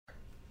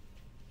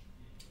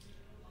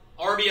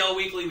RBL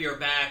Weekly, we are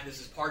back. This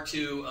is part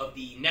 2 of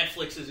the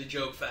Netflix is a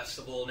Joke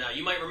Festival. Now,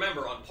 you might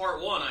remember on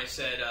part 1 I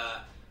said,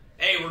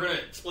 hey, we're going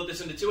to split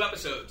this into 2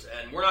 episodes,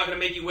 and we're not going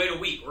to make you wait a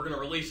week. We're going to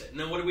release it. And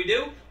then what did we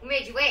do? We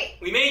made you wait.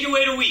 We made you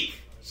wait a week.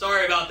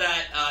 Sorry about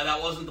that.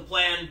 That wasn't the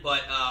plan,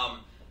 but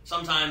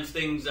sometimes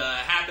things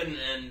happen,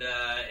 and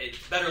it's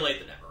better late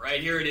than never,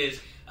 right? Here it is.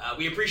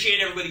 We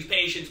appreciate everybody's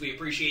patience. We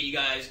appreciate you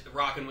guys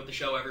rocking with the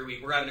show every week.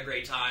 We're having a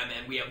great time,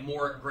 and we have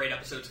more great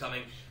episodes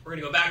coming. We're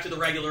going to go back to the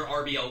regular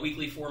RBL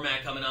Weekly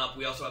format coming up.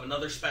 We also have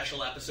another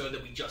special episode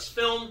that we just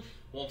filmed.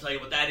 Won't tell you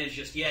what that is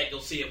just yet.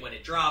 You'll see it when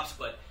it drops,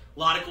 but a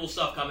lot of cool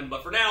stuff coming.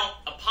 But for now,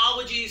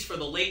 apologies for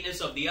the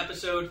lateness of the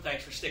episode.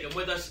 Thanks for sticking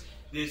with us.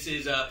 This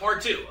is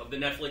part 2 of the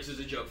Netflix is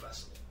a Joke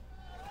Festival.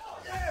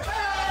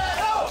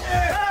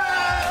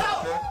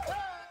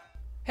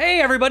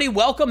 Hey everybody,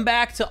 welcome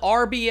back to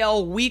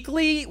RBL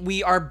Weekly.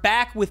 We are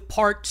back with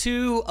part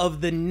 2 of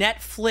the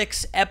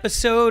Netflix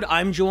episode.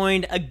 I'm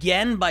joined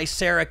again by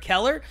Sarah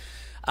Keller.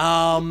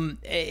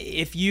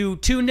 If you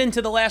tuned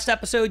into the last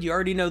episode, you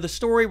already know the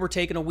story. We're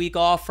taking a week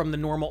off from the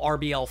normal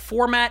RBL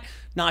format,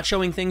 not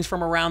showing things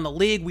from around the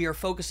league. We are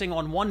focusing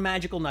on one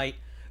magical night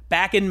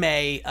back in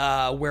May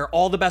where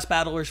all the best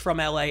battlers from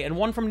LA and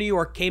one from New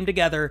York came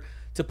together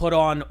to put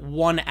on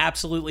one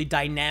absolutely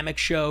dynamic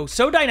show.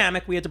 So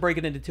dynamic, we had to break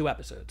it into 2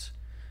 episodes.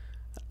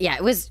 Yeah,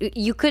 it was.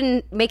 You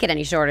couldn't make it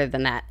any shorter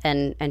than that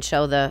and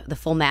show the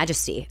full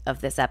majesty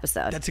of this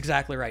episode. That's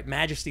exactly right.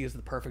 Majesty is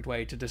the perfect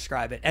way to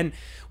describe it. And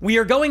we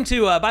are going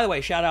to, by the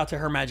way, shout out to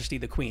Her Majesty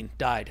the Queen,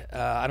 died.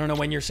 I don't know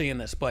when you're seeing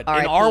this, but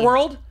in our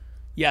world,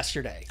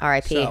 yesterday.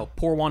 R.I.P. So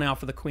pour one out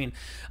for the Queen.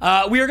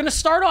 We are going to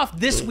start off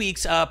this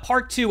week's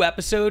part 2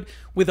 episode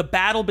with a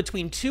battle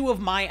between 2 of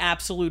my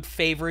absolute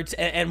favorites.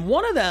 And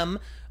one of them,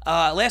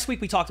 last week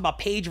we talked about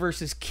Paige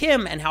versus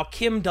Kim and how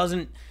Kim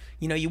doesn't,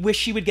 you wish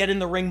she would get in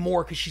the ring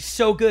more because she's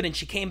so good and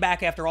she came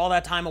back after all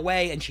that time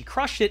away and she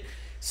crushed it.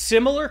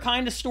 Similar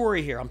kind of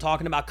story here. I'm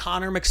talking about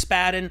Connor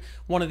McSpadden,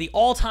 one of the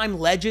all-time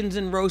legends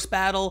in roast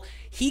battle.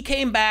 He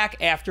came back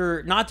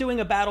after not doing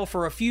a battle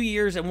for a few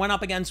years and went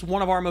up against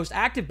one of our most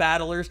active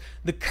battlers,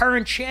 the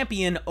current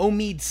champion,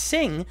 Omid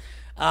Singh.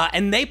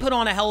 And they put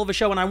on a hell of a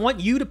show. And I want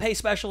you to pay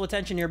special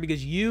attention here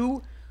because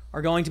you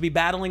are going to be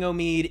battling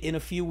Omid in a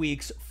few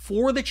weeks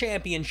for the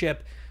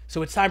championship.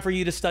 So it's time for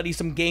you to study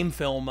some game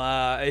film.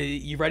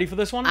 You ready for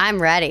this one?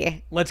 I'm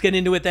ready. Let's get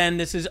into it then.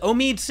 This is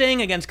Omid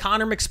Singh against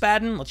Connor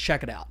McSpadden. Let's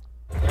check it out.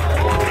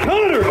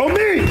 Connor,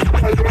 Omid!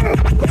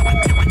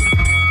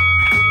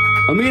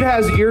 Omid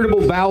has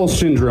irritable bowel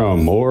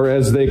syndrome, or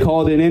as they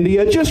call it in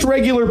India, just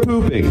regular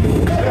pooping.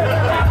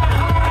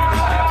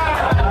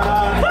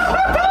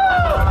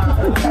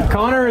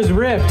 Connor is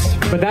ripped,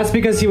 but that's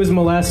because he was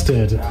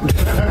molested.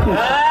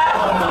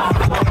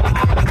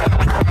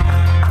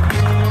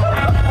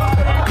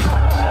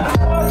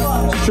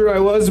 Sure, I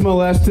was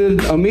molested.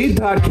 Omid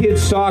taught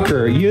kids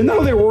soccer. You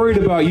know they're worried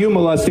about you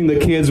molesting the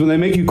kids when they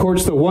make you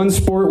coach the one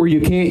sport where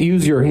you can't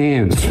use your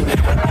hands.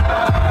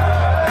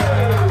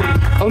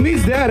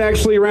 Omid's dad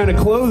actually ran a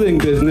clothing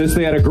business.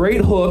 They had a great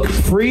hook,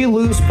 free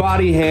loose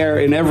body hair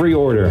in every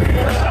order.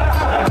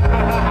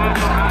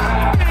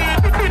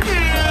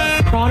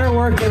 Connor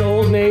worked at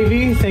Old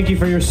Navy. Thank you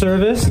for your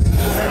service.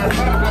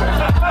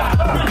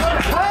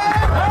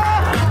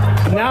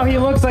 Now he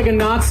looks like a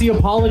Nazi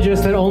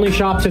apologist that only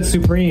shops at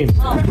Supreme.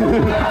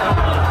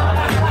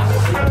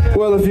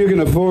 Well, if you can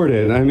afford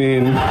it, I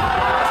mean...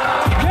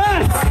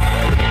 Yes!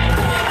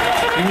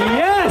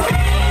 Yes!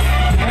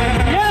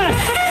 Yes!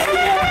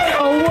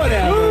 Oh,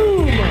 whatever.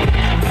 Boom!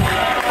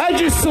 I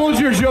just sold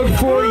your joke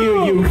for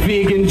you, you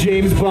vegan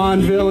James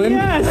Bond villain.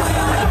 Yes!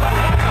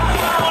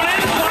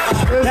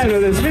 Listen to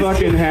this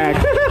fucking hack.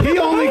 He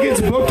only gets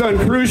booked on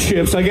cruise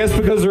ships, I guess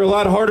because they're a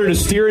lot harder to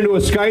steer into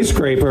a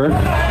skyscraper.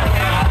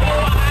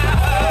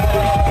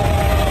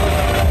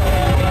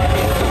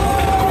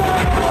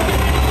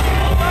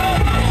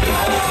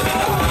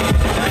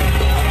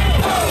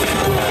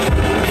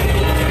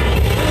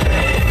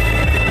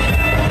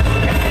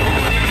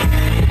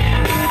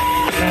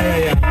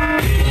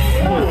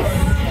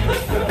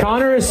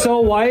 Connor is so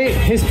white,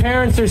 his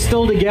parents are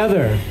still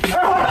together.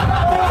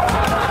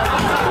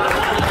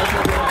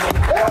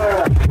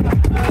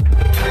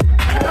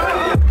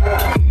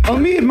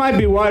 Omid might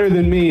be whiter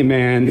than me,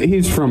 man.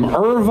 He's from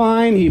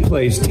Irvine. He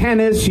plays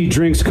tennis. He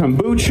drinks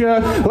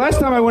kombucha. Last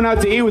time I went out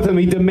to eat with him,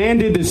 he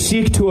demanded to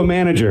seek to a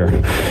manager.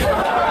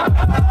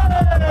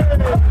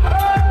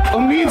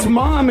 Omid's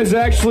mom is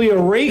actually a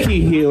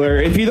Reiki healer.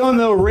 If you don't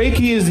know,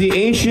 Reiki is the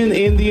ancient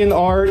Indian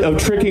art of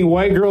tricking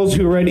white girls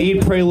who read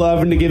Eat, Pray,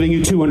 Love into giving you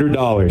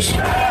 $200.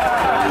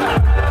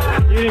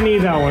 You didn't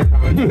need that one.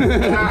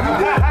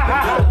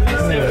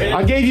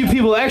 I gave you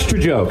people extra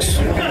jokes.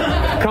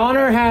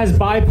 Connor has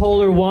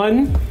bipolar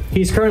 1.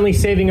 He's currently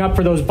saving up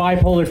for those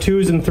bipolar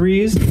 2s and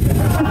 3s.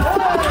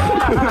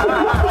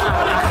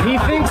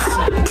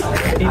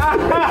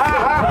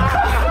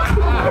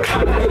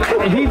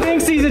 He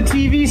thinks he's a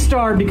TV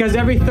star because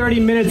every 30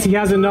 minutes he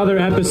has another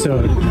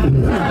episode.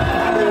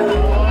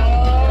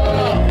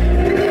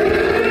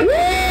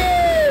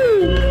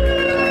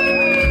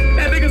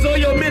 That nigga's all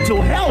your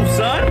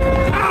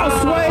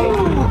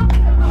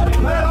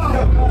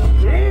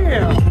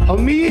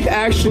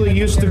actually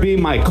used to be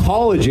my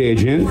college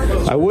agent.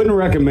 I wouldn't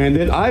recommend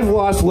it. I've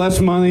lost less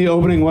money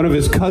opening one of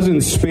his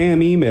cousin's spam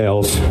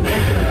emails.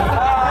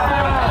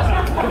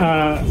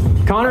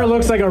 Connor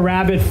looks like a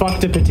rabbit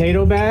fucked a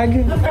potato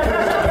bag,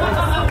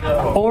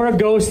 or a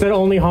ghost that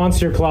only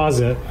haunts your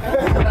closet.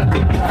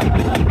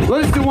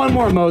 Let's do one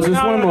more, Moses.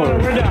 One more.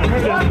 We're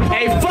done.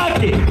 Hey,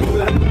 fuck it!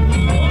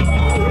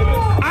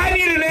 I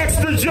need an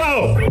extra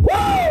joke!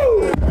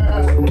 Woo!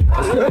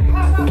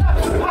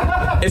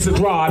 It's a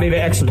draw. I need an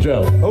extra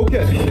joke.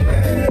 Okay.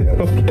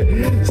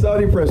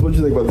 Saudi Press, what do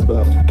you think about this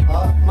battle?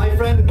 My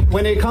friend,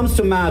 when it comes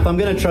to math, I'm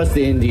going to trust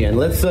the Indian.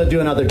 Let's do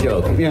another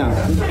joke. Yeah.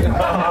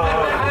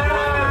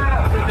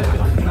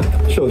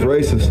 Show's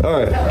racist. All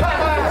right.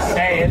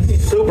 Hey,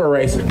 it's super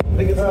racist.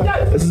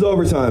 This is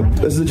overtime.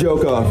 This is a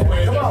joke off.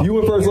 You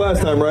went first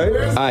last time, right?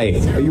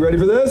 Aye. Are you ready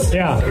for this?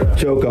 Yeah.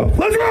 Joke off.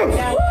 Let's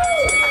go!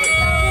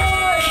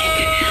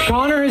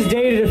 Connor has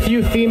dated a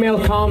few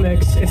female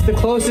comics. It's the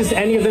closest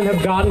any of them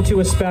have gotten to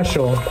a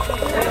special.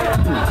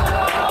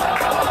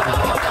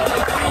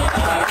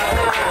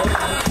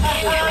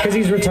 Because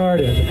he's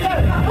retarded.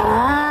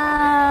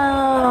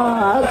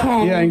 Oh,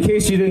 okay. Yeah, in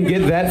case you didn't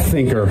get that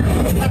thinker.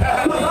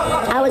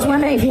 I was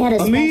wondering if he had a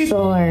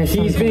special or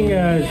something. He's being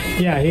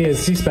he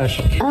is. He's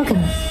special. Okay.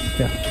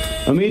 Yeah.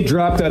 Amit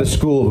dropped out of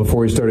school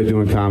before he started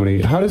doing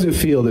comedy. How does it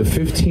feel that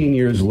 15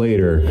 years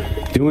later,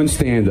 doing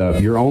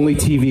stand-up, your only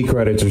TV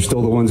credits are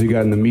still the ones you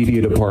got in the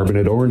media department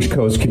at Orange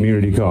Coast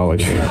Community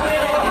College?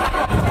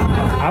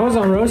 I was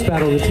on Roast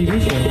Battle, the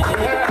TV show.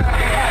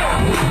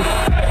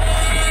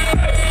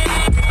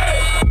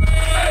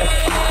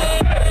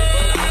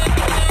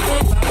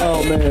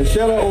 Oh, man.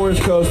 Shout out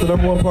Orange Coast, the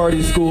 #1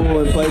 party school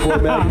and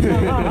Playboy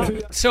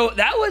magazine. So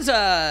that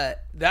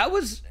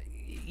was,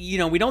 you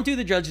know, we don't do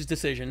the judges'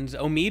 decisions.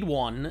 Omid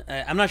won.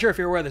 I'm not sure if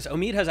you're aware of this.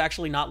 Omid has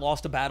actually not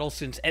lost a battle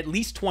since at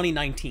least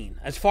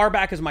 2019, as far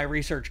back as my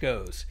research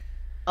goes.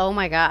 Oh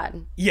my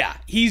God. Yeah,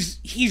 he's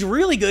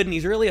really good and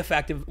he's really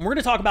effective. We're going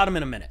to talk about him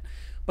in a minute.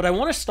 But I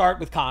want to start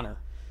with Connor.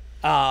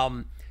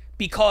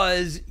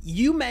 Because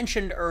you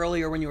mentioned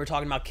earlier when you were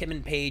talking about Kim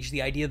and Paige,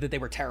 the idea that they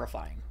were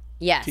terrifying.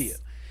 Yes. To you.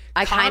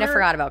 I kind of Connor,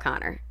 forgot about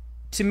Connor.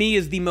 To me,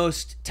 is the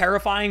most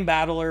terrifying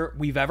battler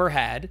we've ever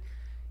had.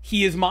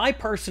 He is my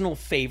personal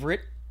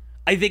favorite.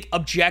 I think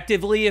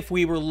objectively, if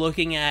we were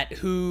looking at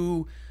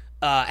who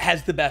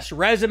has the best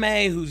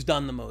resume, who's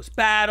done the most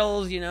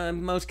battles, you know,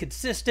 most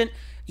consistent,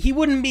 he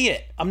wouldn't be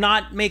it. I'm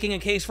not making a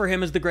case for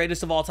him as the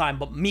greatest of all time,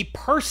 but me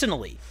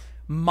personally,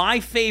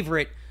 my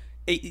favorite,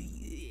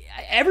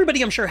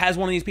 everybody I'm sure has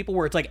one of these people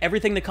where it's like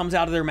everything that comes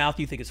out of their mouth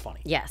you think is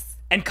funny. Yes.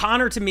 And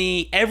Connor, to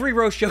me, every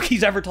roast joke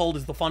he's ever told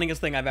is the funniest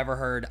thing I've ever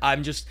heard.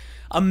 I'm just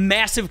a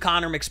massive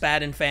Connor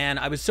McSpadden fan.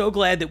 I was so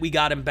glad that we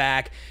got him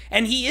back.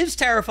 And he is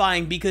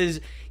terrifying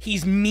because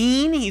he's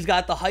mean. He's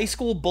got the high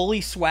school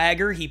bully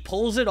swagger. He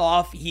pulls it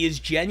off. He is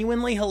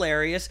genuinely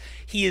hilarious.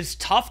 He is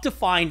tough to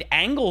find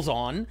angles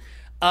on.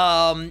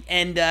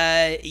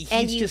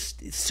 He's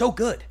just so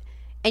good.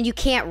 And you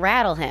can't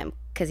rattle him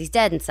because he's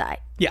dead inside.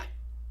 Yeah.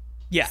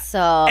 Yeah.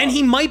 So, and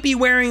he might be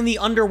wearing the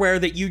underwear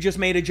that you just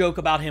made a joke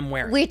about him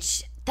wearing.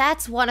 Which,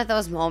 that's one of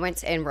those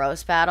moments in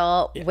Roast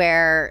Battle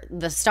where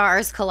the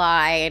stars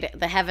collide,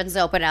 the heavens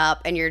open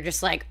up, and you're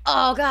just like,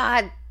 oh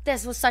God,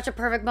 this was such a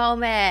perfect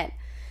moment.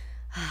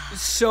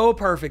 So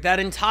perfect.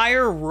 That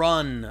entire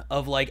run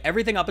of like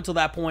everything up until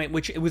that point,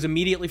 which it was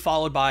immediately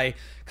followed by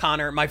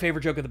Connor. My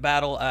favorite joke of the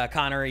battle,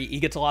 Connor, he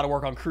gets a lot of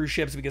work on cruise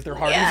ships because they're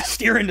hard to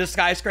steer into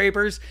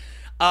skyscrapers.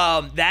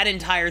 That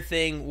entire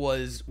thing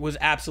was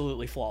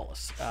absolutely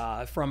flawless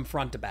from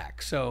front to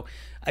back. So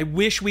I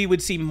wish we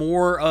would see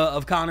more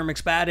of Connor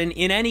McSpadden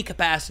in any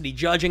capacity,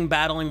 judging,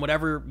 battling,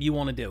 whatever you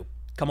want to do.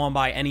 Come on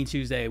by any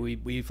Tuesday.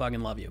 We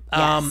fucking love you.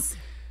 Yes.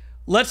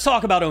 Let's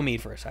talk about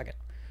Omid for a second.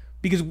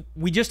 Because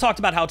we just talked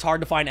about how it's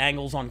hard to find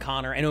angles on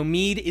Connor, and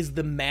Omid is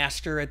the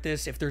master at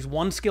this. If there's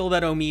one skill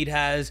that Omid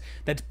has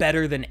that's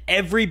better than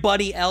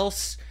everybody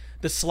else,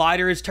 the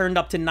slider is turned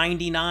up to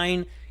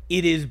 99.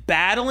 It is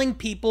battling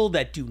people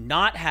that do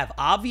not have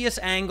obvious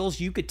angles.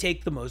 You could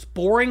take the most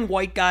boring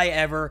white guy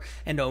ever,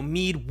 and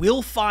Omid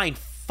will find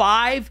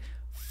 5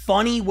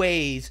 funny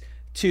ways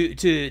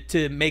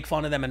to make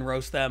fun of them and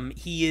roast them.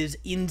 He is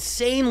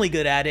insanely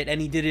good at it,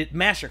 and he did it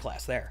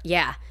masterclass there.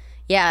 Yeah.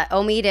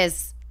 Omid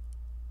is.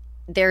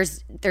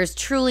 There's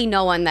truly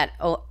no one that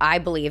I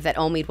believe that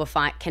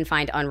Omid can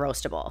find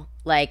unroastable.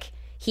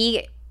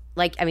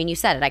 You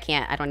said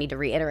it. I don't need to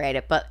reiterate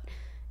it, but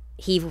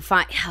he will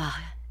find.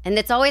 And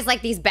it's always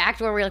like these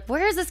back where we're like,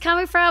 where is this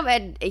coming from?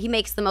 And he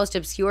makes the most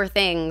obscure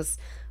things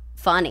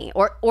funny,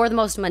 or the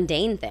most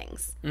mundane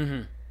things.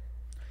 Mm-hmm.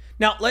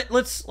 Now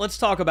let's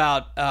talk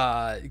about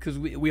because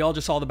we all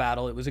just saw the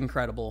battle. It was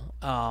incredible.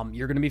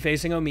 You're going to be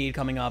facing Omid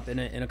coming up in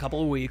a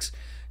couple of weeks.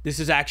 This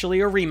is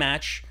actually a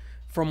rematch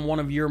from one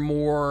of your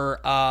more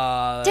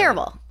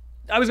terrible,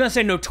 I was going to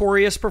say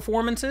notorious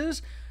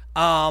performances.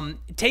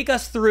 Take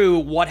us through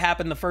what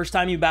happened the first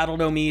time you battled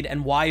Omid,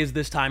 and why is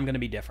this time going to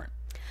be different?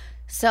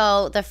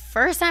 So the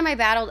first time I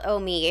battled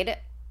Omid,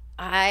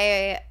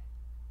 I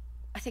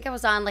I think I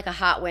was on like a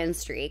hot win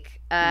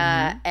streak,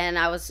 and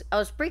I was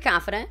pretty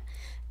confident.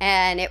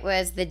 And it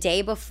was the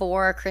day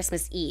before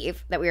Christmas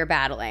Eve that we were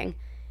battling,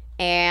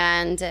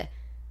 and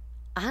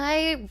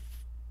I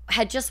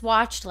had just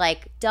watched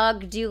like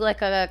Doug do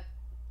like a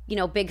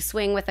big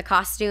swing with a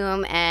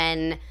costume,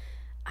 and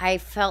I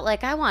felt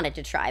like I wanted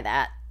to try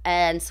that.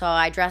 And so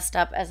I dressed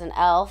up as an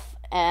elf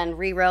and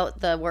rewrote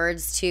the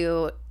words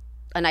to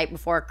A Night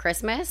Before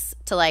Christmas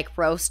to like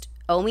roast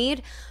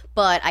Omid.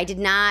 But I did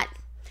not,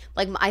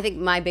 like, I think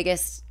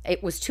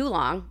it was too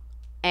long,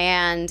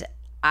 and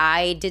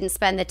I didn't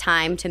spend the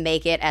time to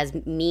make it as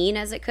mean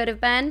as it could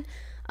have been.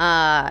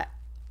 I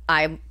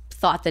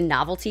thought the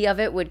novelty of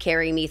it would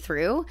carry me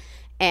through,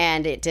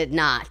 and it did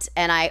not.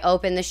 And I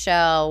opened the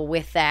show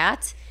with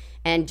that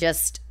and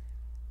just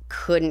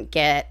couldn't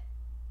get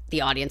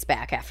the audience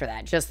back after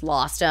that. Just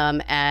lost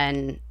him,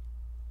 and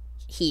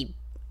he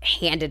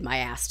handed my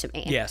ass to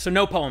me. Yeah, so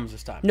no poems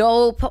this time.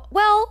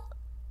 Well,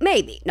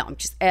 maybe. No, I'm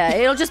just,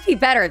 it'll just be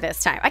better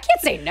this time. I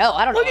can't say no.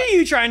 I don't know. Look at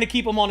you trying to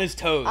keep him on his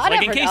toes. I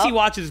like, in never case know. he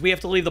watches, we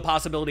have to leave the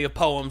possibility of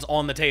poems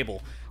on the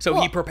table so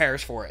he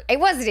prepares for it. It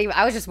wasn't even,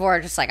 I was just more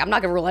just like, I'm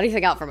not going to rule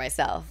anything out for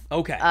myself.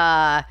 Okay.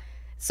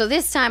 So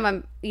this time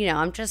I'm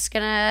just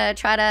going to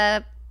try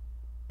to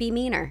be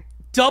meaner.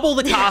 Double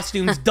the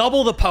costumes,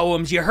 double the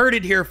poems. You heard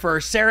it here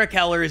first. Sarah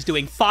Keller is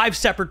doing 5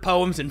 separate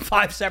poems and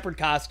 5 separate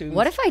costumes.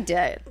 What if I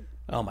did?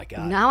 Oh my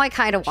God. Now I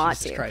kind of want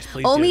Jesus to. Christ,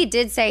 please Omi do.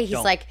 did say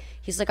he's like,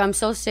 I'm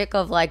so sick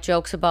of like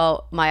jokes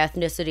about my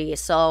ethnicity.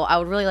 So I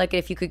would really like it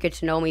if you could get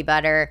to know me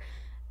better.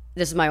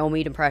 This is my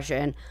Omid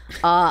impression.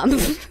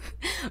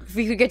 If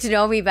you could get to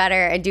know me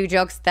better and do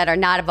jokes that are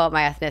not about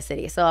my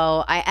ethnicity.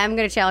 So I am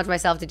going to challenge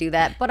myself to do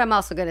that, but I'm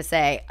also going to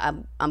say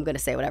I'm going to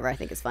say whatever I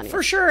think is funny.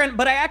 For sure,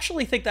 but I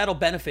actually think that'll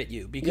benefit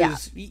you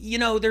because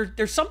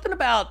there's something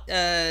about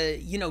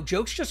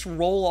jokes just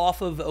roll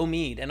off of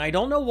Omid, and I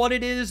don't know what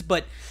it is,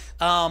 but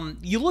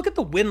you look at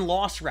the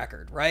win-loss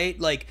record, right?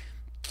 Like,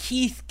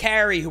 Keith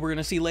Carey, who we're going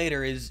to see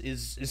later,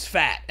 is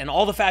fat, and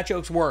all the fat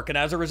jokes work, and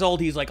as a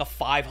result, he's like a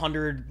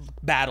 500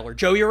 battler.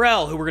 Joe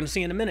Urell, who we're going to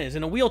see in a minute, is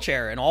in a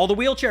wheelchair, and all the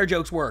wheelchair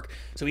jokes work,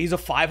 so he's a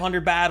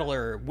 500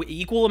 battler,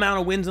 equal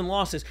amount of wins and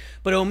losses.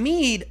 But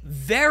Omid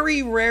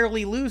very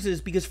rarely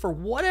loses because for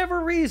whatever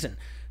reason,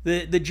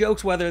 the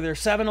jokes, whether they're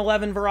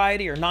 7-Eleven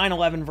variety or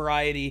 9/11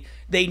 variety,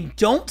 they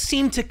don't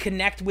seem to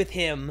connect with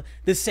him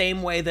the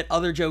same way that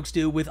other jokes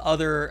do with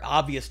other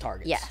obvious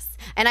targets. Yes.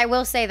 And I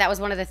will say that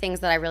was one of the things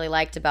that I really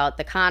liked about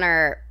the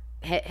Connor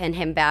and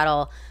him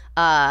battle.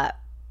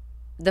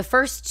 The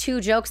first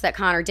 2 jokes that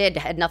Connor did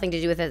had nothing to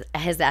do with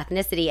his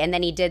ethnicity, and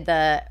then he did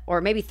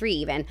or maybe 3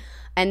 even,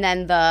 and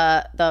then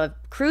the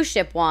cruise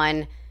ship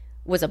one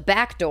was a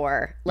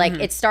backdoor. Like,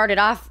 it started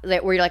off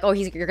where you're like, oh,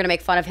 you're going to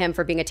make fun of him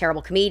for being a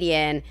terrible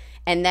comedian,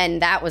 and then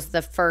that was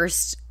the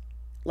first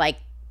like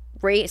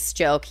race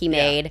joke he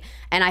made,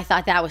 and I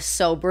thought that was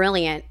so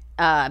brilliant.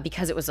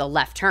 Because it was a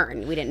left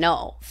turn. We didn't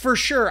know. For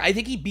sure. I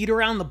think he beat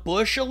around the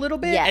bush a little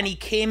bit, and he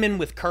came in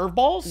with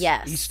curveballs.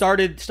 Yes. He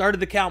started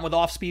the count with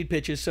off-speed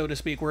pitches, so to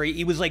speak, where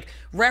he was, like,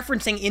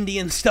 referencing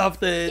Indian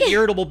stuff, the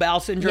irritable bowel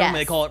syndrome, Yes.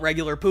 they call it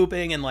regular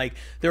pooping, and, like,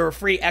 there were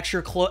free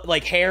extra,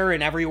 hair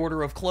in every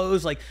order of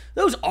clothes. Like,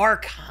 those are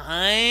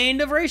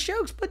kind of race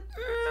jokes, but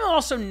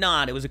also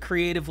not. It was a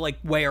creative, like,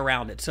 way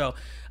around it. So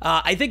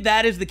I think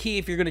that is the key.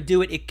 If you're going to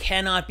do it, it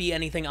cannot be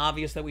anything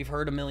obvious that we've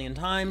heard a million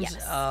times.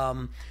 Yes.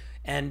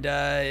 And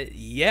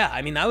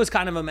I mean, that was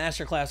kind of a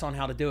masterclass on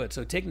how to do it.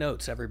 So take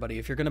notes, everybody.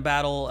 If you're going to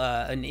battle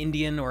an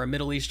Indian or a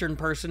Middle Eastern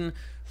person,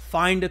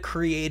 find a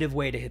creative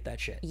way to hit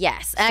that shit.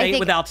 Yes. Say it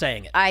without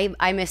saying it. I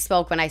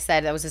misspoke when I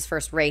said that was his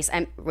first race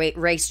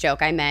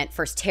joke. I meant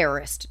first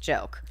terrorist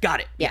joke. Got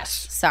it. Yes.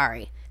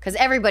 Sorry. Because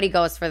everybody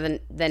goes for the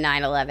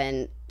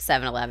 9/11,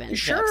 7/11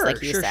 jokes,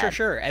 like you said.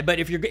 Sure. But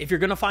if you're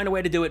going to find a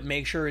way to do it,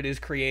 make sure it is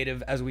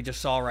creative, as we just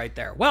saw right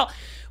there. Well,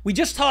 we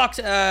just talked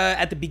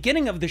at the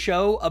beginning of the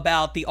show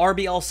about the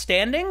RBL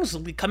standings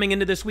coming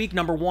into this week.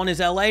 Number 1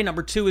 is LA,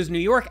 number 2 is New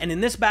York, and in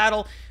this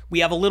battle, we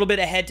have a little bit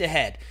of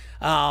head-to-head.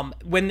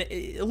 When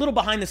a little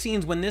behind the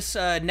scenes, when this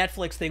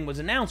Netflix thing was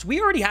announced,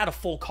 we already had a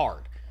full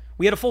card.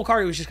 We had a full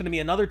card. It was just going to be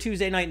another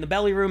Tuesday night in the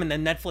Belly Room, and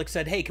then Netflix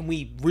said, hey, can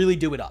we really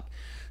do it up?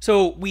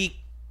 So we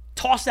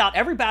tossed out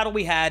every battle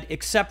we had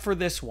except for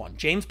this one.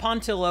 James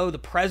Pontillo, the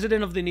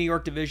president of the New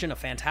York division, a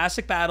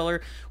fantastic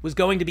battler, was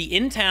going to be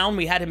in town.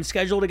 We had him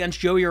scheduled against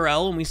Joe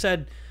Urell, and we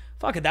said,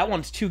 fuck it, that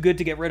one's too good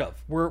to get rid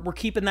of. We're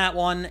keeping that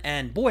one,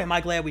 and boy, am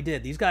I glad we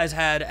did. These guys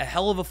had a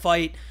hell of a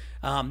fight.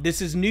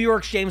 This is New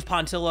York's James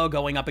Pontillo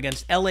going up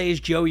against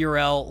LA's Joe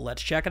Urell.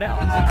 Let's check it out.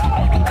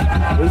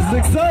 This is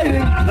exciting.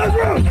 Let's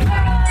go.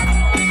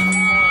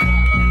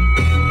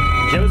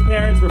 Joe's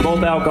parents were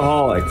both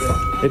alcoholics.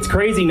 It's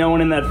crazy no one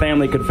in that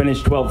family could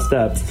finish 12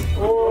 steps.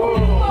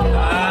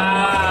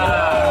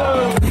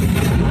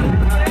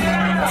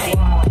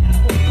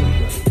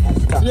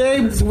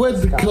 James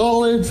went to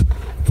college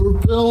for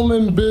film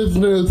and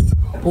business,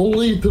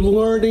 only to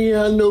learn he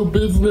had no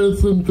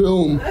business in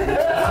film.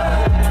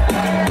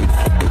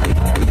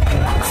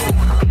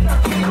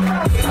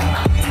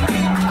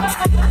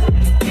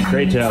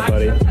 Great job,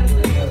 buddy.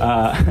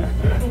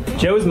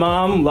 Joe's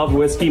mom loved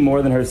whiskey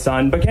more than her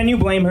son, but can you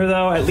blame her,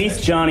 though? At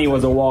least Johnny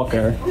was a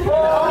walker.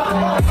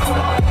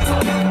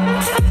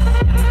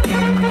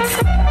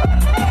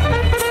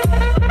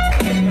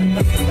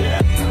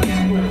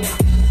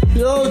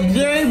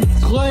 James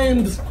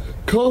claims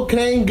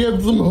cocaine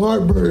gives him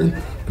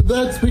heartburn, but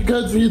that's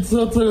because he's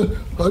such an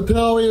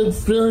Italian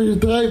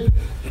stereotype.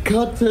 He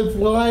cuts his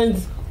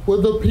lines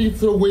with a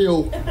pizza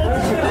wheel.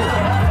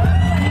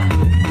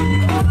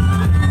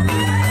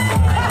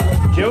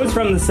 Joe's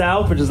from the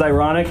South, which is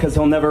ironic because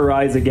he'll never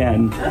rise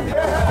again. I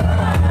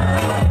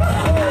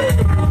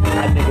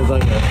think it's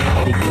like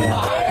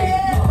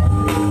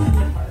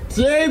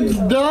James'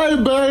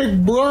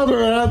 diabetic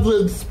brother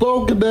hasn't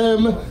spoken to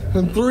him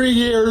in 3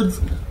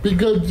 years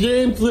because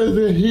James has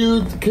a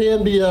huge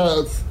candy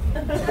ass.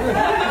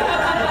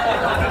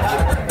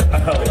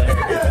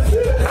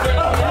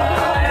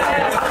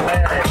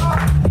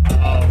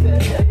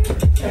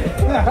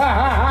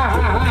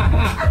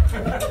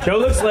 Joe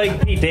looks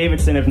like Pete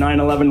Davidson if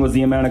 9/11 was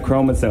the amount of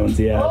chromosomes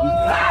he had.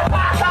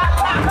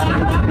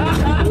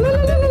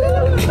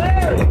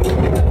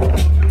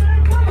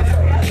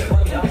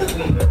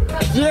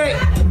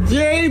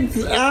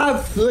 James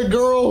asked the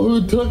girl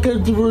who took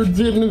his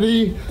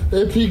virginity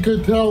if he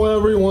could tell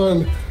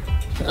everyone,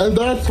 and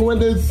that's when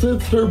his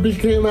sister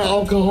became an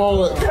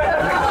alcoholic.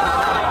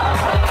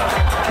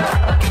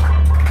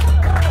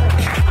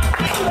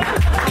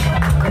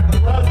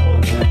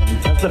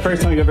 That's the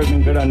first time you've ever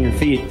been good on your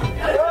feet.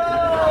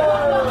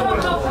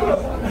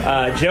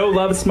 Joe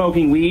loves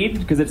smoking weed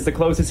because it's the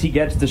closest he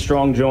gets to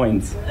strong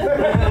joints.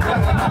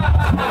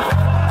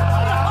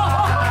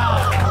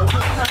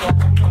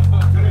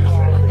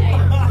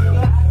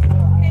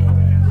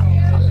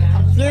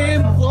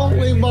 James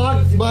only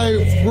mocks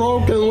my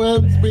broken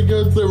limbs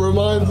because it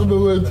reminds him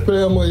of his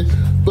family.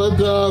 But,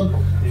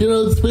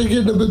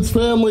 speaking of his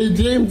family,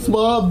 James'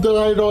 mom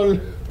died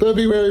on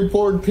February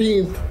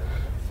 14th.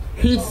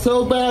 He's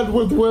so bad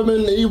with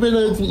women, even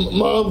his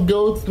mom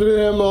ghosted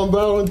him on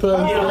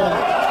Valentine's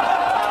Day.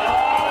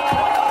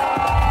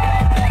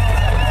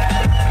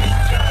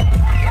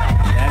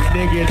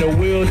 Nigga in the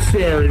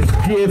wheelchair is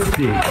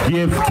gifted.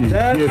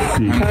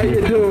 How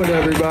you doing,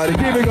 everybody?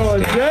 Keep it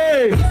going.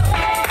 James,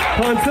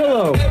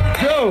 Pontillo,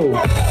 Joe,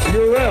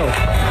 Urel,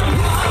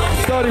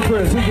 Scotty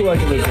Prince. Who'd you like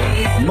to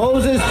listen?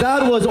 Moses,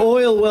 that was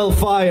oil well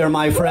fire,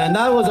 my friend.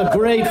 That was a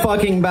great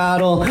fucking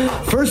battle.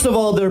 First of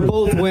all, they're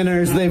both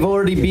winners. They've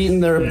already beaten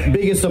their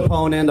biggest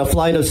opponent, a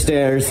flight of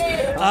stairs.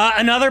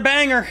 Another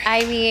banger.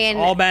 I mean,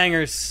 all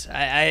bangers.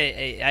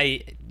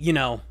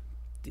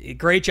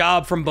 Great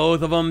job from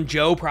both of them.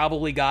 Joe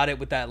probably got it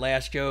with that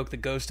last joke. The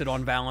ghosted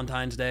on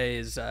Valentine's Day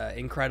is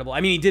incredible.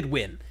 I mean, he did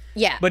win.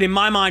 Yeah. But in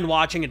my mind,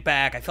 watching it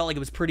back, I felt like it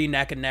was pretty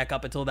neck and neck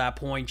up until that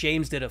point.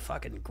 James did a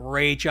fucking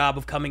great job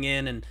of coming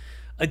in and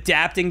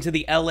adapting to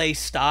the LA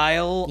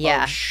style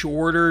of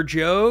shorter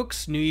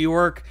jokes. New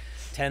York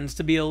tends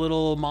to be a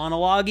little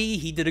monologue-y.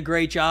 He did a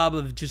great job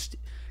of just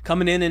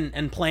coming in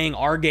and playing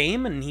our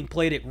game, and he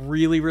played it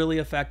really, really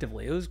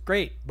effectively. It was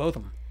great, both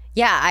of them.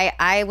 Yeah,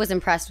 I was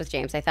impressed with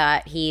James. I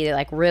thought he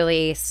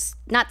really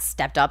not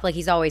stepped up, like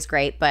he's always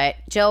great, but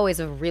Joe is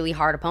a really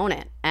hard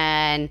opponent,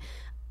 and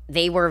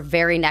they were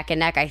very neck and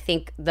neck. I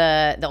think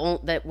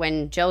the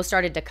when Joe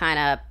started to kind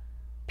of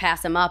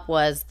pass him up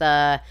was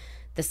the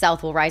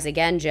South will rise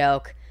again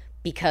joke,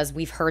 because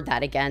we've heard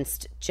that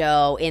against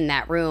Joe in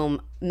that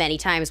room many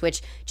times,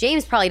 which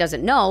James probably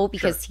doesn't know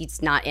because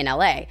he's not in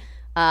LA.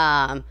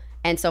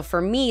 And so for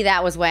me,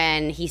 that was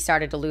when he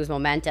started to lose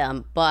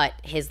momentum. But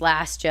his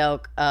last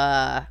joke,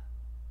 what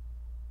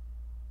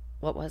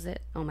was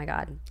it? Oh my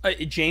God.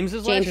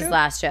 James's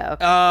last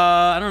joke?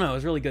 I don't know. It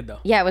was really good, though.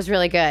 Yeah, it was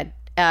really good.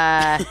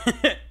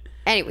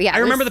 Anyway, yeah. I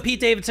remember the Pete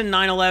Davidson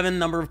 9/11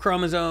 number of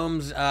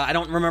chromosomes. I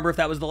don't remember if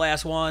that was the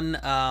last one.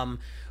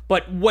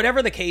 But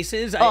whatever the case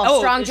is.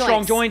 Strong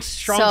Joints.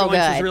 Strong so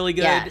Joints good. is really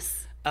good. Yes.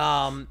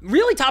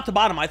 Really top to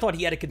bottom, I thought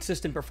he had a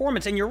consistent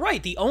performance. And you're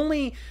right, the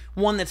only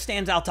one that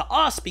stands out to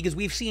us, because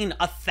we've seen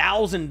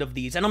 1,000 of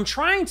these, and I'm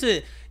trying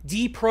to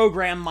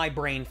deprogram my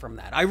brain from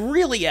that. I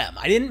really am.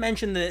 I didn't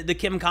mention the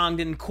Kim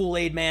Congdon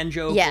Kool-Aid Man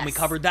joke when we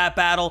covered that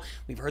battle.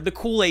 We've heard the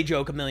Kool-Aid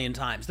joke a million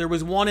times. There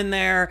was one in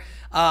there,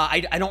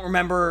 I don't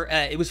remember,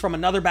 it was from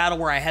another battle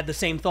where I had the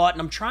same thought,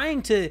 and I'm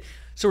trying to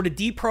sort of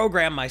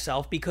deprogram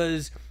myself,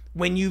 because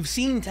when you've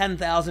seen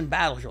 10,000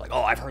 battles, you're like,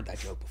 oh, I've heard that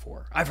joke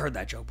before.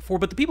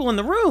 But the people in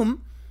the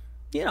room,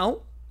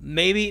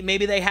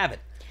 maybe they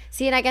haven't.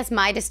 See, and I guess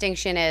my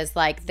distinction is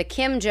the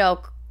Kim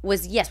joke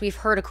was, yes, we've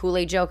heard a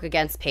Kool-Aid joke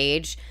against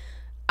Paige.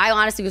 I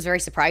honestly was very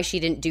surprised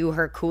she didn't do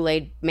her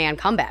Kool-Aid Man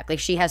comeback.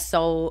 She has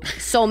so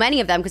many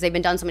of them because they've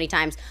been done so many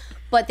times,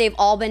 but they've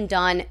all been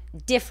done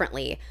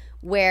differently,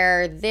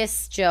 where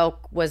this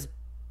joke was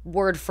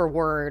word for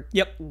word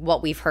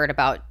what we've heard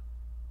about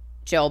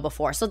Joe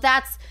before. So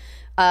that's...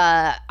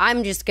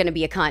 I'm just going to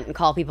be a cunt and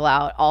call people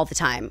out all the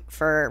time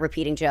for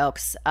repeating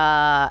jokes.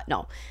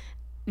 No,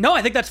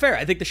 I think that's fair.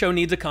 I think the show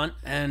needs a cunt,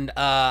 and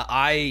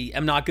I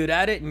am not good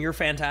at it, and you're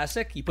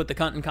fantastic. You put the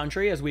cunt in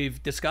country, as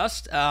we've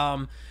discussed.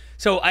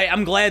 So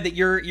I'm glad that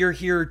you're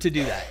here to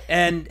do that,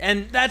 and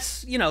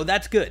that's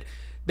that's good.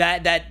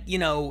 That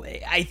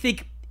I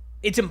think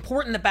it's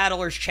important that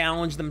battlers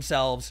challenge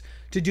themselves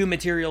to do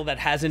material that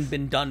hasn't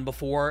been done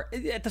before.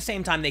 At the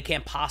same time, they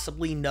can't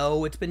possibly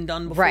know it's been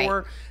done before,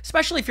 Right.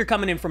 especially if you're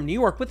coming in from New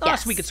York. With us,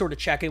 Yes. we could sort of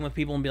check in with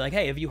people and be like,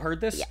 hey, have you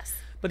heard this? Yes.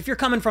 But if you're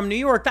coming from New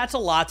York, that's a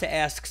lot to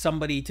ask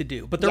somebody to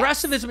do. But the Yes.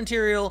 rest of his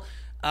material,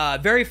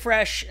 very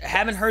fresh,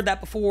 haven't heard that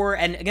before.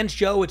 And against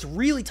Joe, it's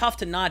really tough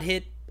to not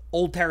hit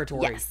old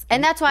territory. Yes.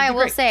 And that's why I It'd be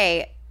will great.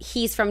 say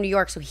he's from New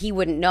York, so he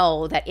wouldn't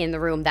know that in the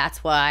room.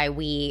 That's why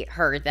we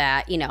heard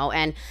that,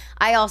 And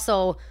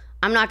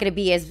I'm not going to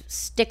be as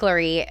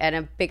sticklery and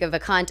a big of a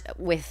cunt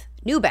with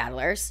new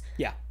battlers.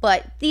 Yeah.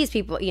 But these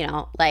people,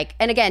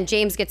 and again,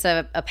 James gets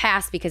a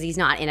pass because he's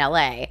not in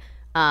LA.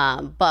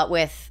 But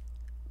with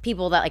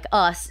people that like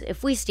us,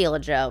 if we steal a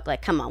joke,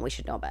 like, come on, we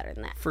should know better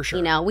than that. For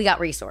sure. We got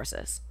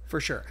resources.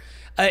 For sure.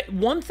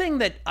 One thing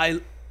that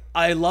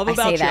I love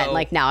about I say that, Joe,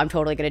 like, now I'm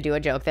totally going to do a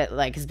joke that,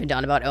 like, has been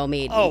done about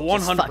Omid. Oh, and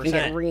just 100%. fucking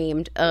get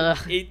reamed. Ugh.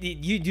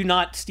 you do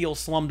not steal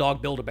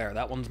Slumdog Build-A-Bear.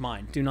 That one's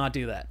mine. Do not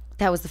do that.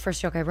 That was the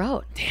first joke I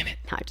wrote. Damn it.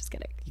 No, I'm just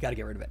kidding. You got to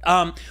get rid of it.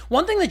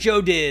 One thing that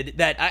Joe did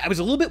that I was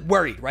a little bit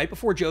worried right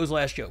before Joe's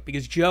last joke,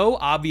 because Joe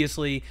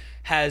obviously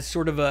has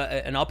sort of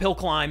an uphill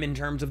climb in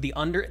terms of the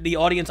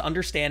audience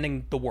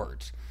understanding the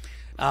words.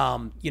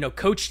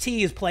 Coach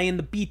T is playing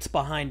the beats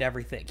behind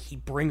everything. He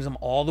brings them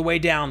all the way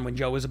down when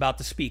Joe is about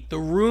to speak. The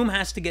room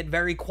has to get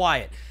very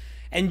quiet.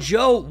 And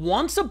Joe,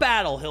 once a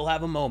battle, he'll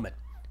have a moment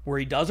where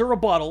he does a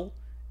rebuttal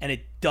and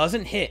it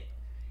doesn't hit.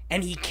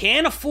 And he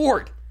can't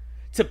afford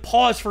to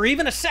pause for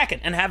even a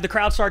second and have the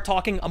crowd start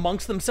talking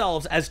amongst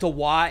themselves as to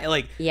why,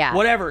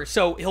 whatever.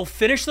 So he'll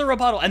finish the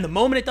rebuttal, and the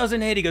moment it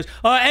doesn't hit, he goes,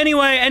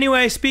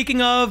 anyway,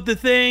 speaking of the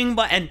thing,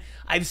 and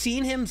I've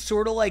seen him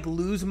sort of like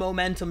lose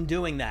momentum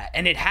doing that.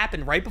 And it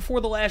happened right before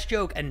the last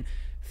joke, and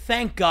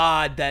thank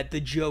God that the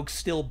joke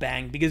still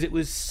banged, because it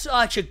was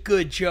such a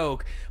good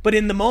joke. But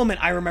in the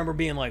moment, I remember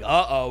being like,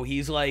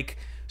 he's like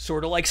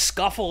sort of like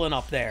scuffling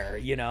up there,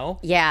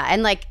 Yeah,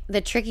 and like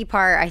the tricky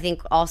part, I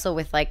think, also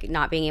with like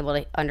not being able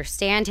to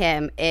understand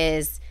him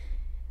is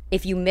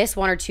if you miss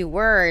one or two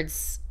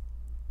words,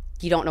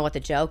 you don't know what the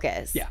joke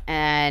is. Yeah.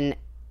 And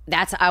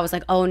I was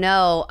like, oh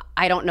no,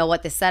 I don't know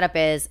what this setup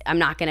is. I'm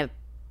not gonna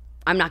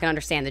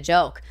understand the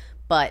joke.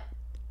 But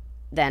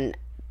then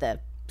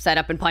the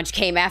setup and punch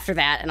came after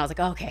that, and I was like,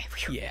 oh, okay.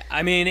 Yeah,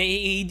 I mean,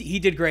 he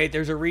did great.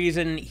 There's a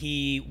reason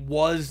he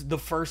was the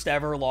first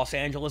ever Los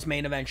Angeles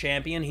main event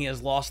champion. He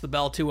has lost the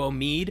belt to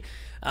Omid,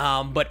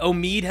 but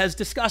Omid has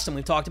discussed, and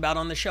we've talked about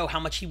on the show, how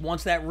much he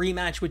wants that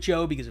rematch with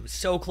Joe because it was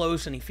so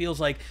close, and he feels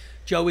like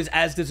Joe is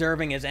as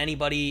deserving as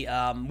anybody.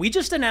 We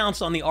just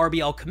announced on the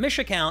RBL Commish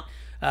account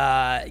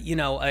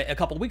a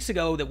couple weeks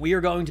ago that we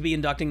are going to be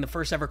inducting the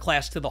first ever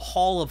class to the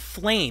Hall of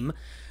Flame.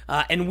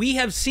 And we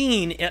have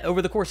seen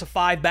over the course of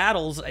 5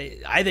 battles,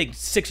 I think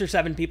 6 or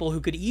 7 people who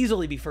could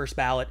easily be first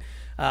ballot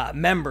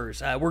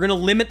members. We're going to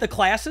limit the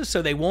classes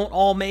so they won't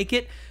all make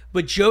it.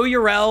 But Joe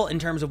Urell, in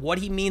terms of what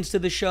he means to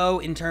the show,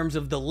 in terms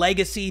of the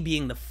legacy,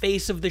 being the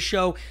face of the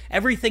show,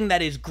 everything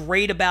that is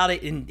great about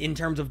it in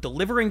terms of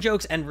delivering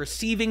jokes and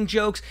receiving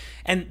jokes,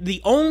 and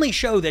the only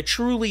show that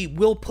truly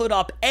will put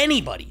up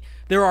anybody.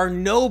 There are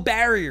no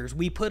barriers.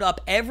 We put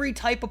up every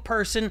type of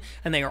person,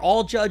 and they are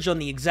all judged on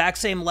the exact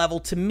same level.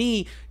 To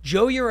me,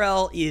 Joe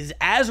Urell is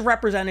as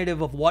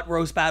representative of what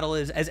Roast Battle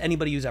is as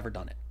anybody who's ever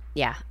done it.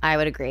 Yeah, I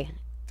would agree.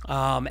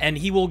 And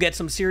he will get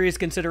some serious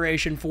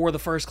consideration for the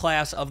first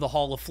class of the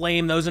Hall of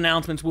Flame. Those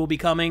announcements will be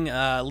coming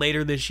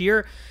later this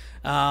year.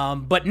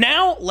 But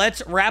now,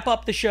 let's wrap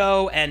up the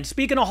show. And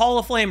speaking of Hall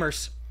of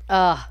Flamers...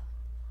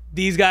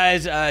 These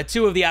guys,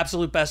 2 of the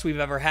absolute best we've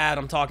ever had.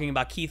 I'm talking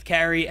about Keith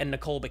Carey and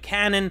Nicole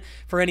Buchanan.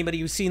 For anybody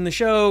who's seen the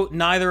show,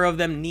 neither of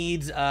them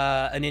needs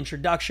an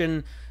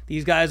introduction.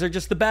 These guys are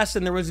just the best,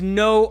 and there was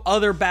no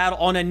other battle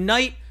on a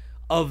night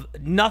of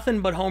nothing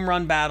but home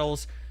run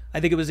battles. I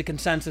think it was a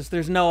consensus.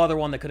 There's no other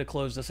one that could have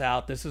closed us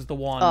out. This is the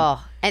one.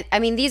 Oh, and I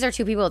mean, these are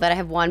 2 people that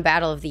have won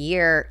Battle of the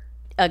Year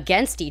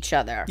against each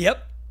other.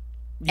 Yep.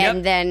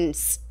 And then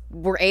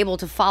were able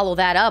to follow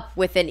that up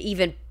with an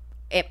even,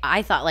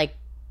 I thought, like,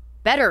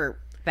 better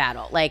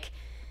battle. Like,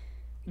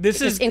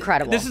 this is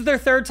incredible. This is their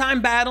 3rd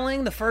time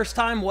battling. The first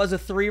time was a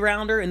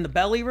 3-rounder in the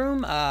Belly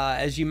Room.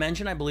 As you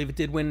mentioned, I believe it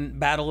did win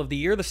Battle of the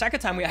Year. The second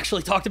time we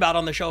actually talked about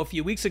on the show a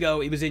few weeks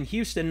ago, it was in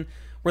Houston,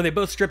 where they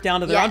both stripped down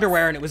to their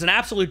underwear, and it was an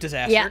absolute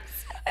disaster.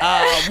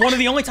 Yes. One of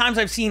the only times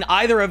I've seen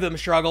either of them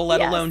struggle,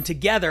 let alone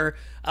together.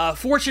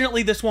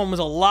 Fortunately, this one was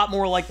a lot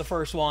more like the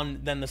first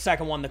one than the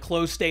second one. The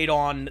close stayed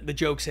on, the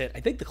jokes hit. I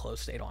think the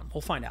close stayed on.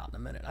 We'll find out in a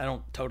minute. I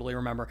don't totally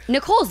remember.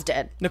 Nicole's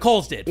did,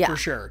 for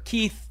sure.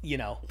 Keith, we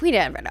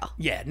never know.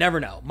 Yeah, never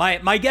know.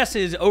 My guess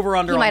is over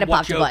under. He might on have what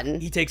popped a joke button.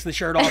 He takes the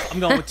shirt off. I'm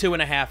going with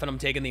 2.5, and I'm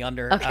taking the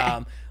under. Okay.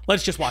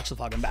 Let's just watch the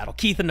fucking battle.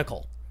 Keith and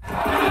Nicole.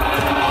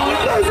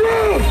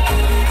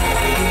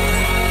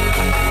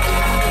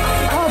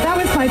 Oh, that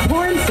was my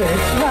porn search.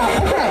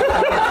 Well, okay.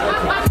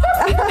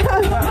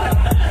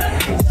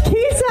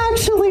 He's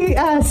actually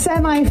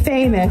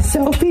semi-famous.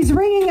 So if he's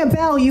ringing a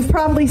bell, you've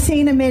probably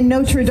seen him in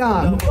Notre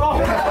Dame.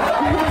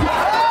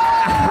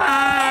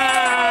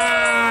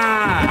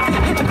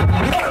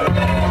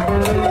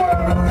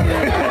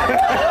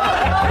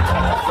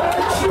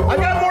 I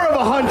got more of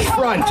a hunch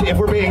front, if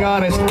we're being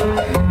honest.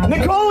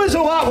 Nicole is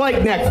a lot like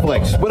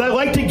Netflix. Would I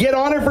like to get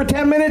on her for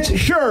 10 minutes?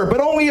 Sure,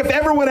 but only if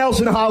everyone else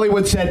in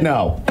Hollywood said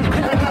no.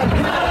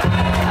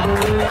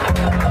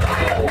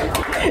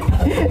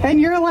 And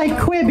you're like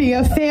Quibi,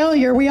 a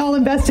failure we all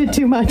invested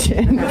too much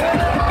in. I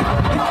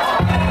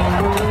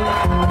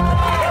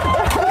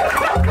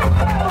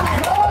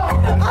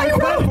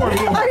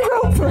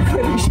wrote for a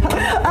Quibi show.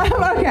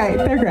 Okay,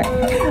 they're great.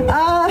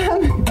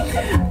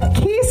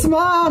 Keith's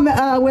mom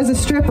was a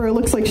stripper.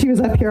 Looks like she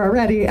was up here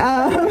already.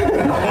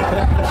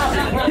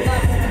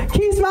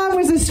 Keith's mom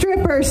was a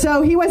stripper,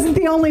 so he wasn't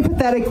the only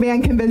pathetic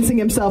man convincing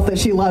himself that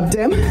she loved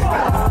him. He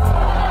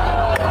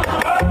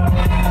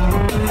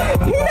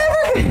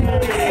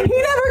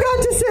never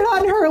got to sit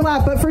on her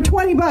lap, but for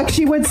 $20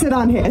 she would sit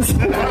on his.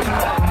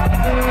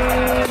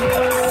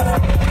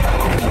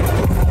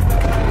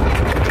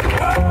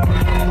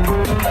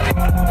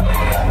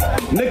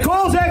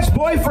 Nicole's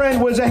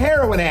ex-boyfriend was a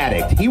heroin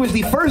addict. He was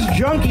the first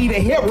junkie to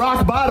hit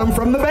rock bottom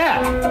from the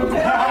back.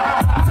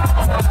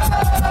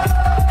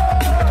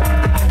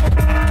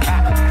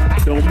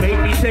 Don't make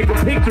me take a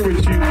picture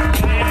with you.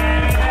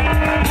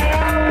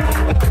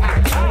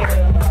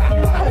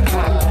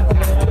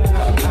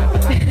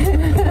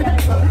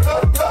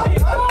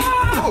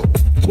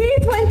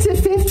 Keith went to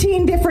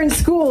 15 different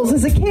schools.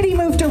 As a kid, he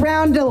moved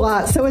around a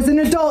lot, so as an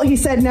adult, he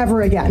said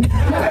never again.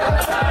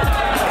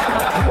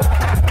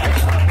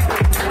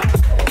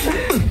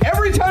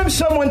 Every time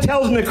someone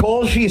tells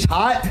Nicole she's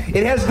hot,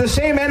 it has the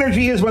same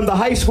energy as when the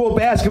high school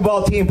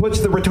basketball team puts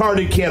the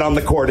retarded kid on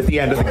the court at the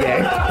end of the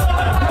game.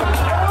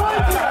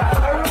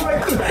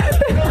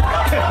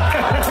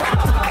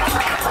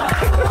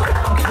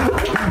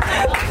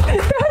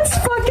 That's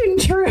fucking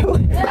true.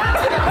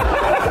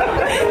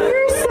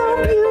 You're so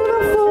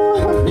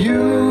beautiful.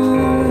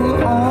 You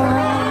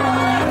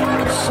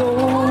are so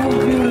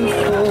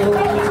beautiful.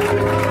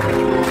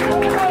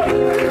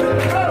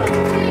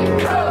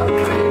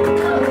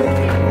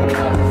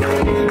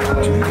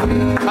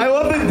 I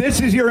love that this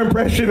is your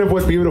impression of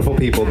what beautiful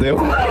people do.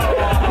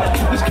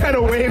 Just kind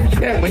of wave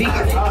gently.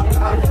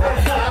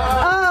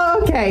 Oh,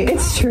 okay.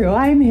 It's true.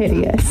 I'm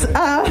hideous.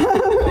 But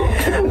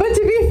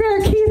to be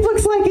fair, Keith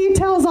looks like he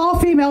tells all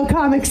female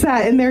comics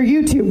that in their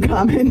YouTube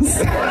comments.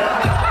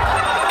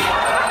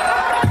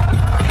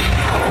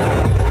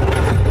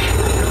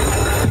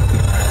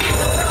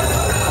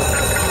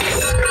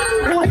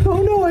 Like,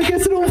 oh no, I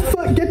guess I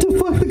don't get to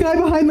fuck the guy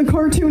behind the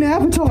cartoon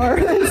avatar.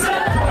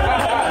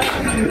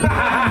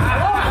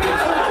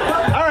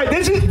 All right,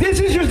 this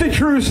is just a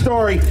true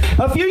story.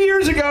 A few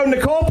years ago,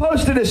 Nicole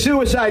posted a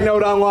suicide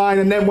note online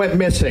and then went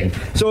missing.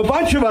 So a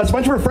bunch of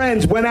her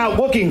friends went out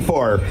looking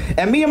for her.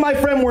 And me and my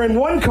friend were in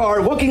one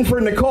car looking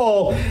for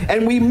Nicole,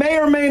 and we may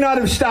or may not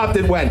have stopped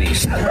at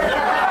Wendy's. Because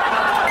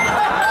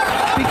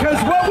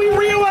what we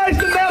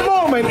realized in that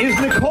moment is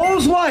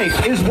Nicole's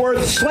life is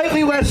worth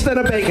slightly less than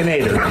a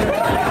Baconator.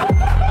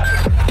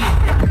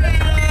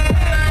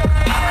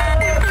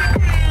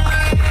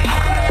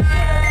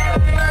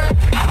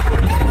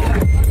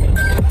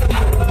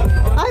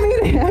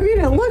 I mean,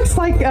 it looks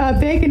like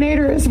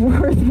Baconator is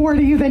worth more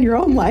to you than your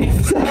own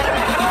life. So.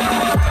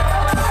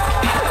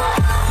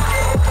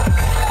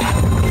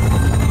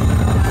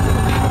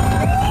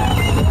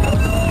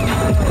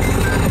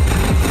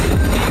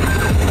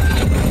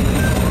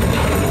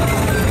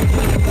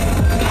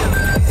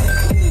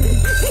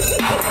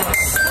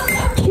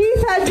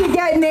 Keith had to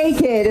get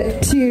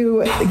naked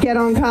to get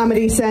on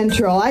Comedy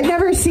Central. I've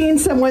never seen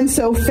someone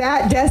so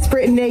fat,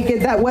 desperate, and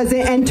naked that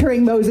wasn't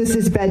entering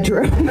Moses'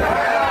 bedroom.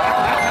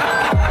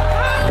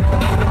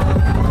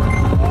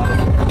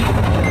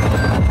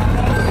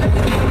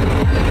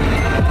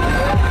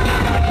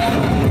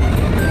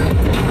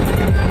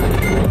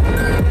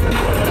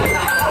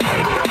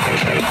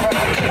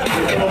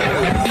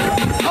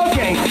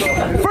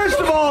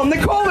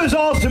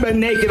 Been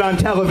naked on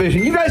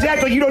television. You guys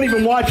act like you don't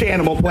even watch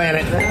Animal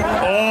Planet.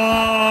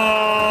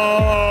 Oh,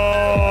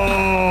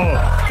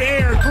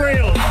 Bear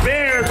Grylls.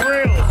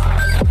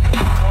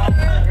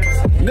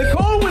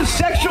 Nicole was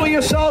sexually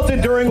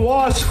assaulted during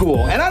law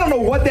school, and I don't know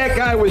what that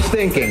guy was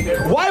thinking.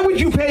 Why would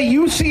you pay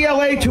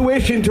UCLA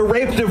tuition to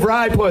rape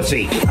DeVry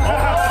pussy?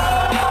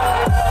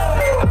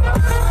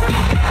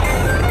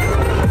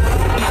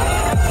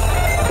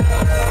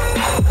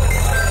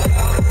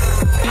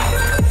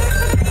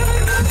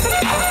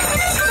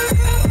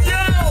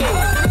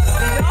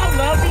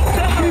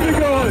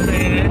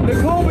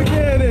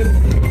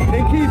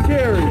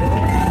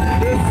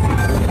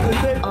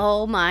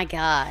 Oh my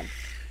God.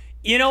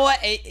 You know what?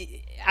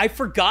 I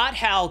forgot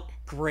how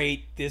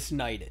great this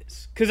night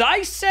is. Because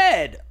I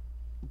said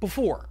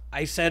before,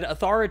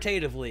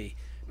 authoritatively,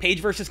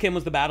 Paige versus Kim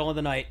was the battle of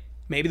the night,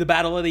 maybe the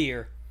battle of the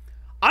year.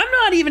 I'm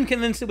not even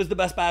convinced it was the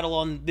best battle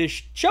on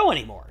this show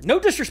anymore. No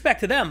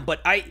disrespect to them,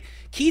 but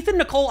Keith and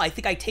Nicole, I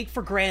think I take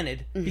for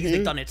granted because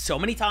they've done it so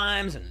many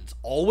times and it's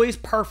always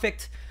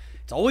perfect.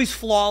 It's always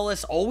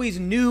flawless, always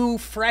new,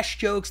 fresh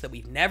jokes that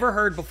we've never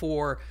heard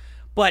before.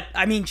 But,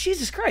 I mean,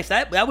 Jesus Christ,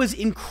 that was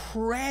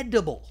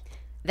incredible.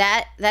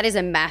 That is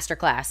a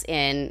masterclass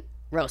in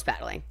roast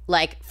battling.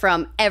 Like,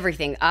 from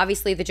everything.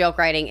 Obviously, the joke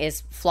writing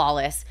is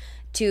flawless,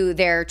 to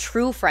their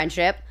true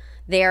friendship.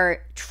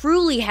 They're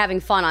truly having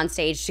fun on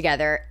stage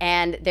together,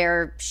 and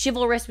they're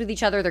chivalrous with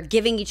each other. They're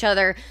giving each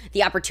other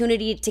the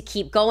opportunity to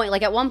keep going.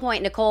 Like, at one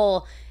point,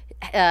 Nicole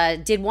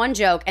did one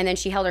joke, and then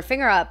she held her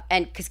finger up,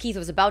 and because Keith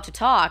was about to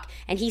talk,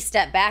 and he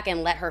stepped back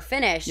and let her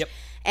finish. Yep.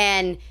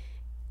 And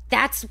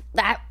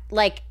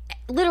like,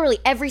 literally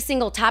every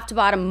single top to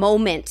bottom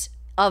moment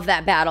of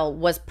that battle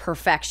was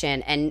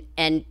perfection,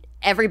 and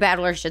every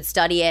battler should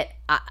study it.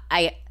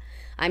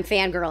 I'm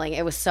fangirling.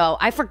 It was so,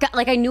 I forgot,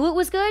 like, I knew it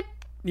was good,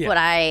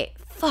 but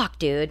fuck,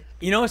 dude.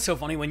 You know what's so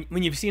funny?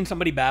 When you've seen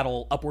somebody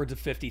battle upwards of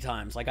 50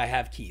 times, like I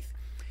have Keith,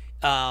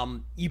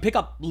 you pick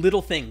up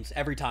little things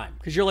every time.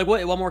 Because you're like,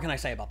 what more can I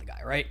say about the guy,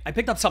 right? I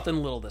picked up something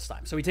little this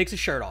time. So he takes his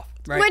shirt off,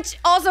 right? Which,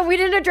 also, we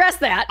didn't address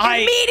that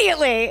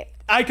immediately.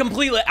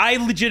 I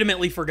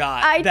legitimately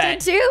forgot I that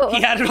did too.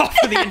 He had it off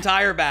for the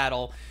entire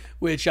battle,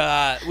 which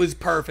was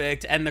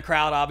perfect. And the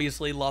crowd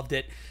obviously loved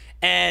it.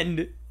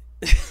 And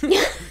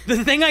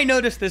the thing I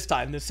noticed this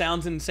time, this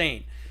sounds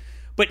insane,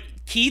 but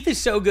Keith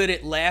is so good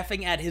at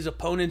laughing at his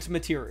opponent's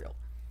material.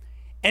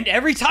 And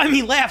every time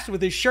he laughs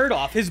with his shirt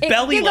off, his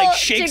belly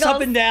shakes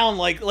up and down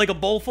like a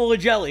bowl full of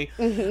jelly.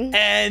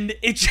 And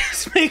it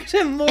just makes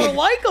him more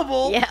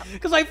likable.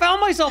 Because I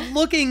found myself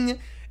looking,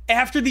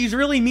 after these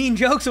really mean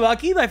jokes about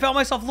Keith, I found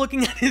myself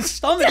looking at his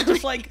stomach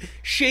just like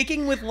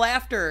shaking with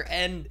laughter.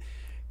 And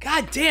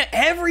god damn,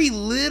 every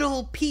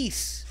little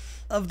piece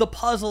of the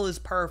puzzle is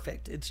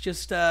perfect. It's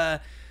just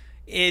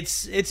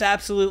it's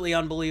absolutely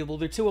unbelievable.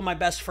 They're two of my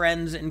best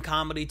friends in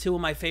comedy, two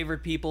of my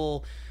favorite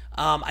people.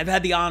 I've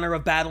had the honor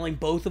of battling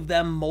both of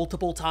them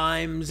multiple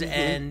times,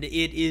 and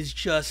it is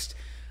just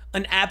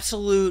an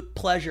absolute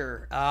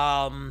pleasure.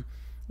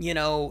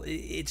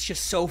 It's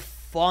just so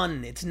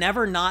fun. It's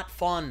never not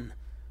fun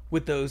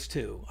with those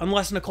two,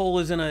 unless Nicole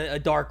is in a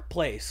dark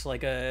place,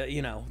 like the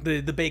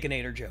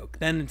Baconator joke.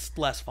 Then it's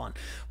less fun.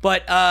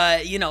 But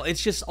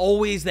it's just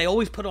always, they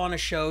always put on a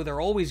show.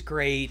 They're always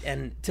great,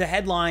 and to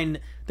headline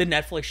the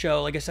Netflix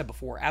show, like I said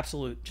before,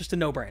 absolute, just a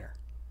no-brainer.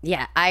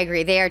 Yeah, I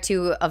agree. They are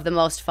two of the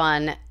most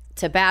fun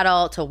to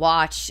battle, to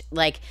watch.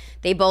 Like,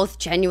 they both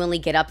genuinely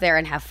get up there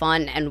and have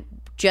fun, and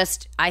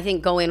just, I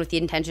think, go in with the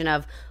intention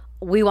of,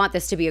 we want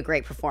this to be a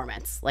great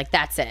performance. Like,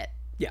 that's it.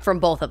 From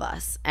both of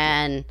us.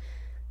 And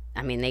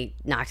I mean, they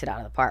knocked it out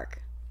of the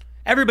park.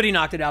 Everybody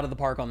knocked it out of the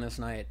park on this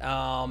night.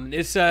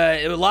 It's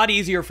a lot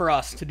easier for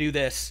us to do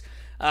this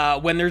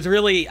when there's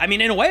really, I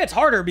mean, in a way it's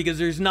harder because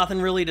there's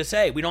nothing really to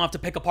say. We don't have to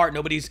pick apart.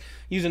 Nobody's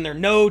using their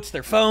notes,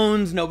 their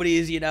phones.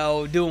 Nobody's,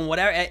 doing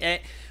whatever.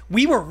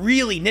 We were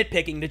really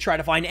nitpicking to try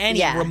to find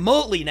any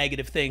remotely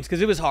negative things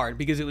because it was hard,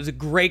 because it was a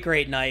great,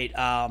 great night.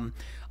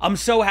 I'm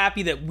so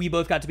happy that we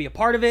both got to be a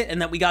part of it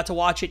and that we got to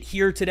watch it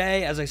here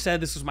today. As I said,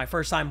 this was my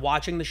first time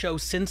watching the show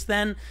since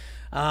then.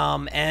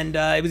 And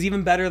it was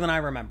even better than I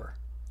remember.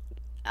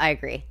 I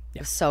agree. It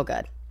was so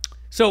good.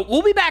 So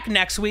we'll be back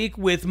next week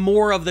with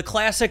more of the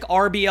classic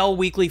RBL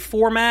weekly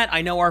format.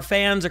 I know our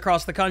fans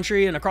across the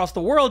country and across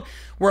the world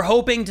were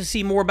hoping to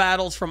see more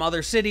battles from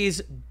other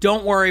cities.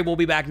 Don't worry, we'll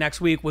be back next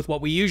week with what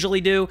we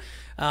usually do.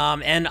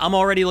 And I'm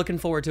already looking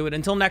forward to it.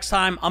 Until next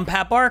time, I'm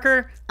Pat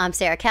Barker. I'm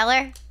Sarah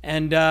Keller.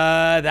 And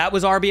that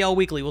was RBL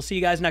Weekly. We'll see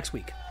you guys next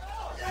week.